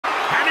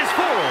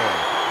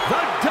the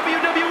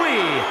WWE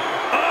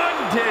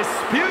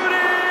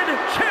Undisputed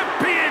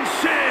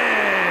Championship.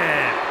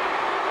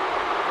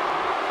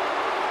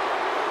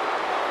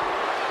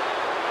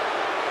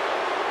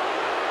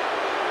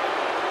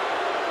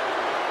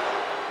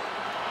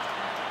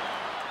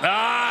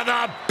 Ah,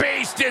 the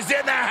Beast is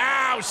in the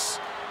house.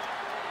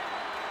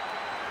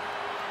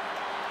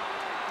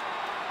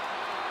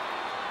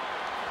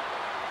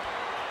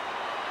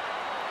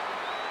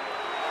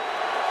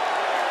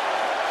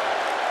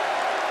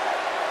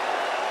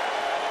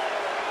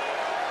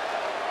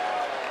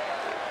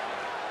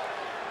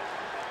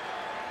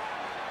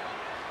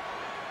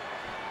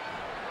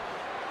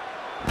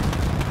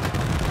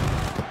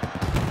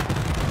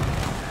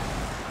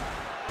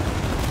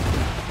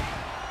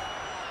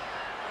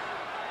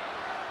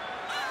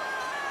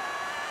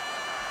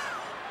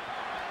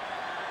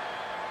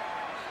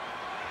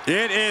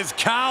 It is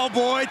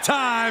cowboy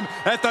time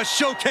at the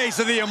Showcase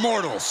of the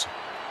Immortals.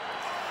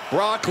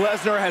 Brock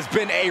Lesnar has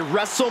been a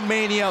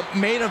WrestleMania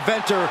main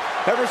eventer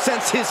ever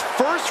since his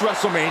first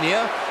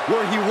WrestleMania,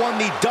 where he won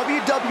the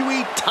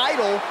WWE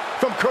title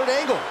from Kurt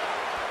Angle.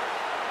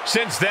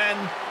 Since then,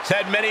 he's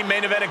had many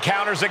main event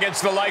encounters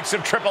against the likes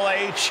of Triple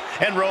H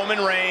and Roman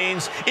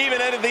Reigns,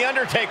 even ended the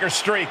Undertaker's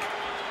streak.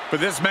 But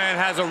this man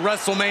has a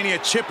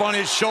WrestleMania chip on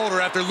his shoulder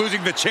after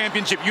losing the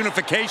championship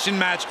unification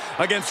match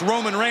against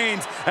Roman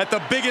Reigns at the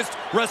biggest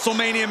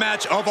WrestleMania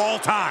match of all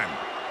time.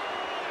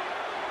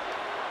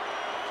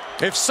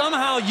 If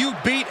somehow you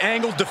beat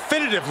Angle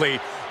definitively,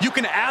 you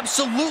can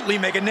absolutely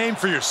make a name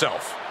for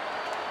yourself.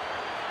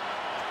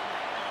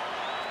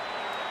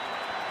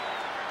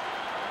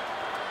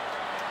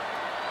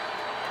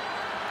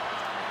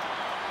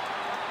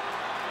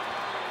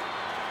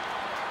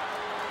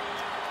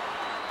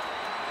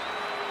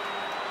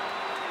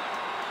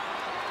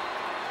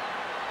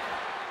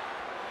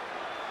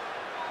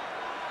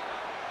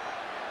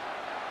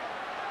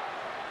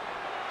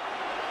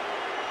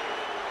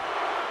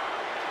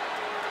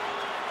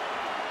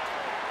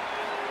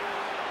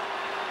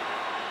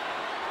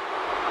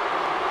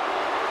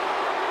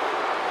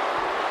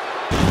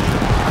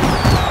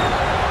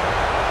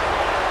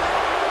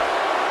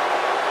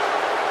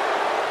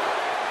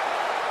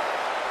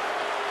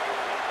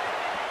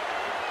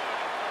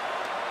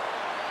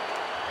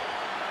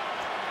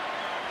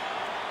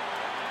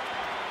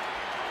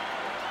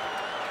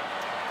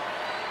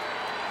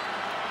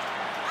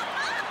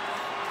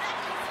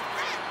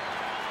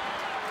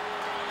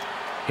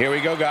 Here we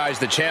go, guys.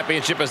 The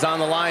championship is on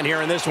the line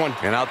here in this one.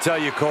 And I'll tell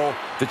you, Cole,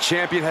 the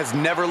champion has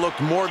never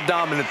looked more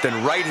dominant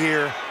than right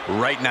here,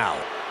 right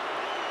now.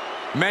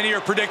 Many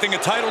are predicting a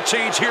title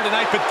change here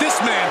tonight, but this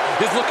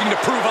man is looking to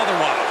prove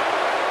otherwise.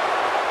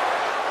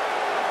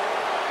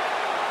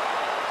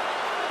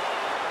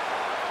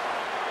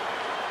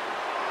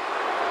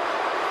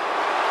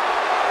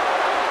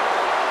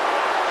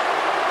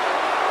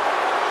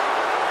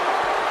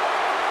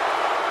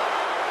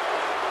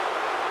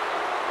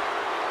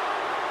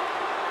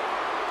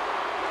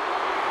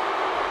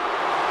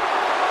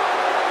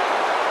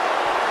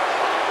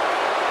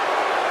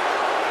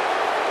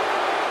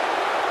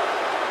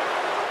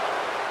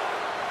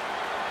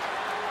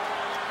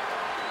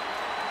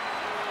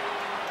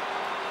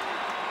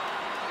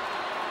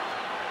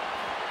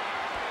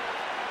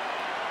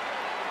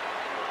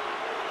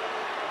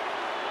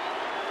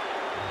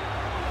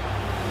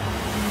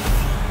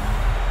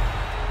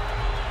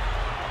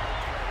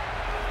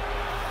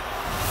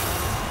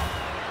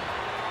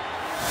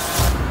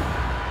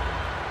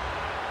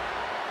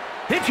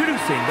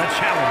 Introducing the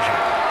challenger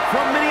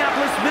from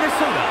Minneapolis,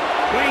 Minnesota,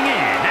 weighing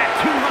in at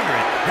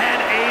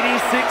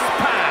 286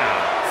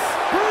 pounds,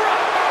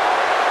 Brock.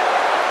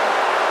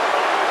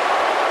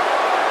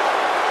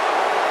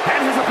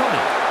 And his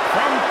opponent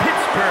from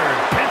Pittsburgh,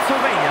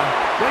 Pennsylvania,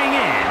 weighing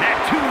in at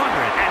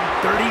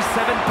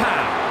 237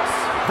 pounds,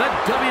 the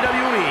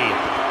WWE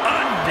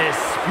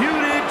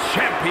Undisputed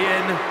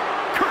Champion,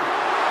 Kurt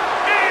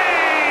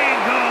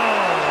Angle.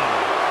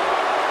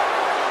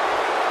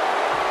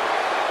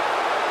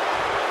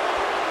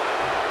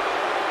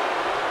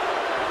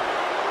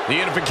 The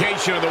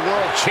unification of the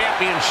World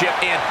Championship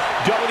and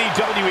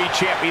WWE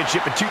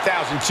Championship in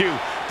 2002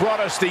 brought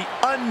us the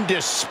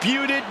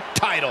Undisputed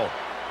title.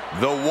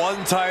 The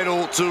one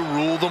title to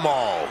rule them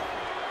all.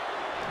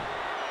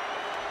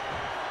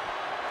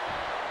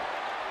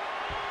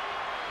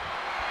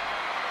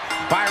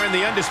 Byron,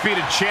 the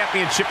Undisputed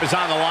Championship is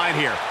on the line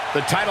here. The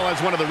title has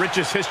one of the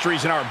richest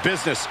histories in our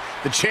business.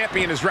 The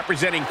champion is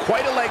representing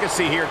quite a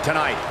legacy here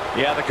tonight.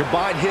 Yeah, the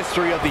combined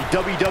history of the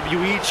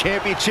WWE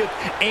Championship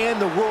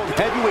and the World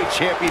Heavyweight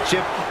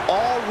Championship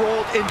all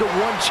rolled into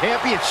one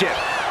championship.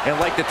 And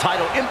like the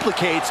title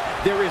implicates,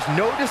 there is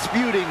no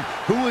disputing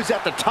who is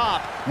at the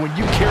top when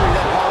you carry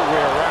that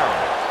hardware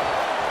around.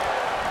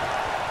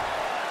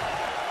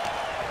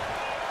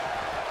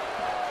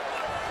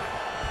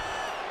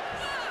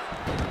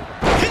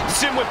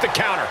 Hits him with the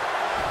counter.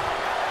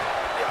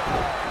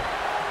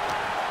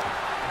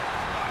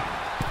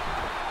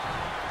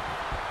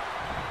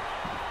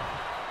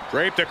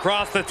 Draped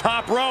across the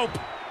top rope.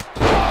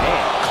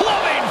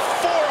 Clubbing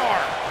forearm.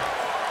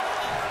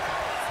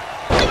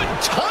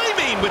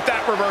 with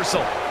that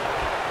reversal.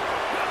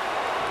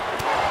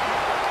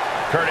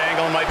 Kurt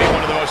Angle might be one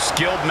of the most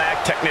skilled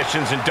mat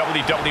technicians in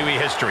WWE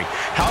history.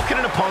 How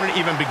can an opponent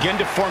even begin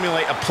to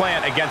formulate a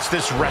plan against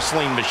this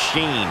wrestling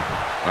machine?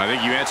 I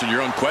think you answered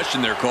your own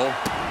question there, Cole.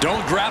 Don't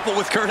grapple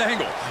with Kurt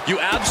Angle.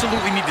 You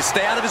absolutely need to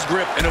stay out of his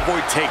grip and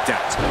avoid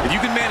takedowns. If you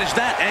can manage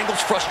that,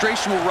 Angle's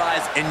frustration will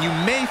rise, and you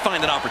may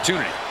find an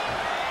opportunity.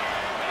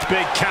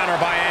 Big counter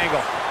by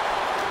Angle.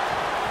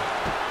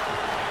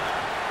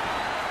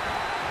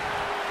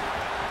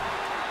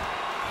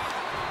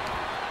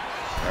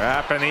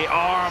 Wrapping the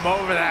arm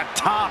over that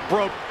top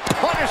rope,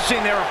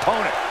 punishing their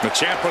opponent. The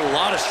champ put a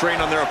lot of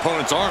strain on their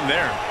opponent's arm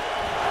there.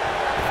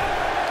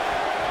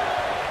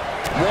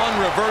 One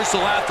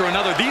reversal after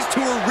another. These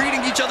two are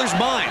reading each other's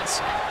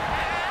minds.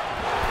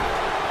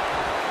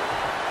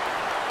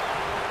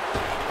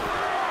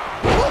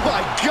 Oh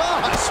my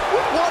gosh,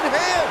 with one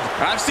hand.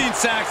 I've seen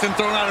Saxton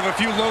thrown out of a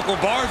few local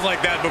bars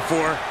like that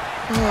before.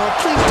 Oh,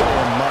 please don't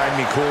remind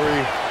me,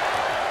 Corey.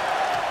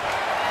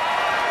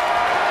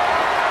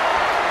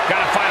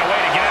 Gotta find a way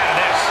to get out of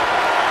this.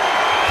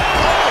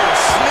 Oh,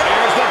 snap.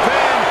 Here's the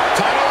pin.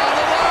 Title on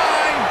the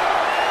line.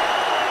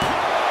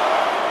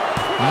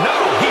 No,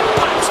 he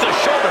pops the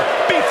shoulder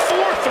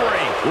before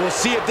 3. We'll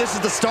see if this is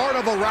the start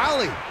of a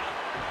rally.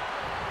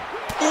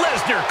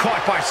 Lesnar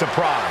caught by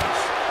surprise.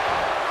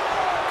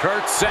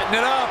 Kurt setting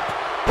it up.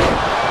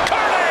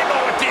 Kurt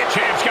Angle with the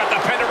champ's got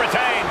the pin to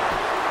retain.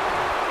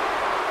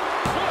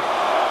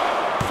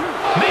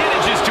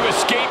 Manages to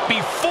escape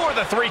before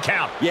the 3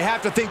 count. You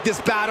have to think this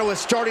battle is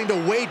starting to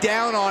weigh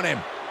down on him.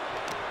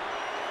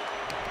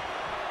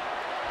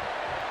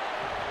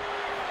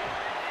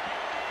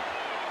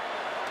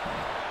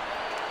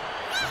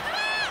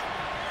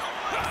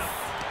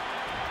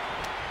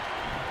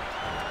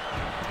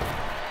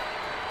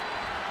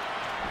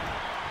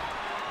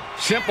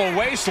 Simple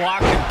waist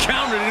lock and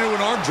countered into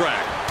an arm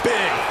drag.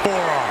 Big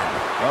forearm.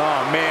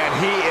 Oh, man,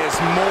 he is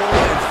more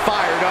than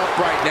fired up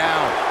right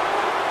now.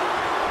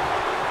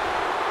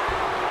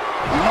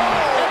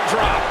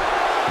 Drop.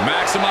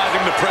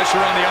 Maximizing the pressure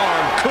on the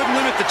arm could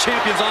limit the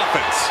champion's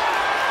offense.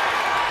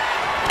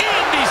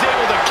 And he's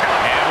able to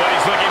count. And what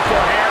he's looking for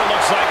here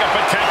looks like a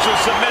potential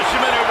submission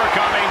maneuver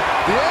coming.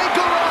 The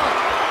ankle lock.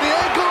 The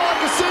ankle lock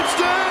is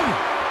cinched in.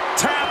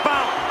 Tap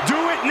out. Do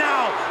it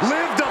now.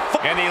 Live the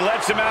and he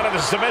lets him out of the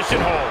submission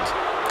hold.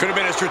 Could have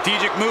been a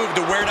strategic move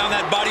to wear down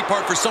that body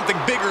part for something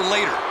bigger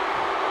later.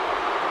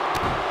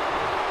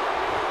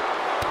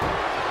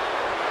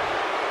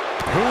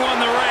 Who won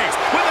the race?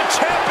 With a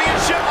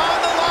championship on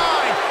the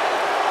line.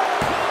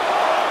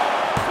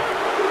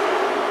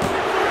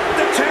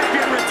 The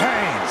champion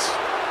retains.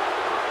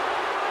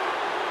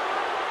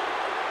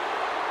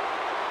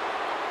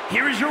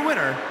 Here is your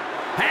winner,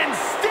 and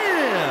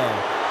still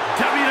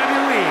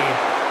WWE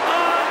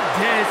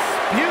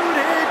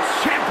Undisputed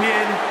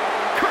Champion,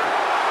 Kurt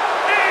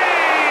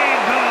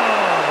Angle.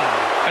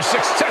 A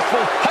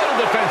successful title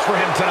defense for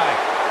him tonight.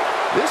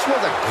 This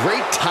was a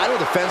great title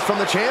defense from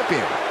the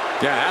champion.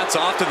 Yeah, hats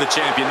off to the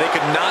champion. They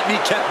could not be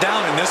kept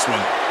down in this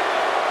one.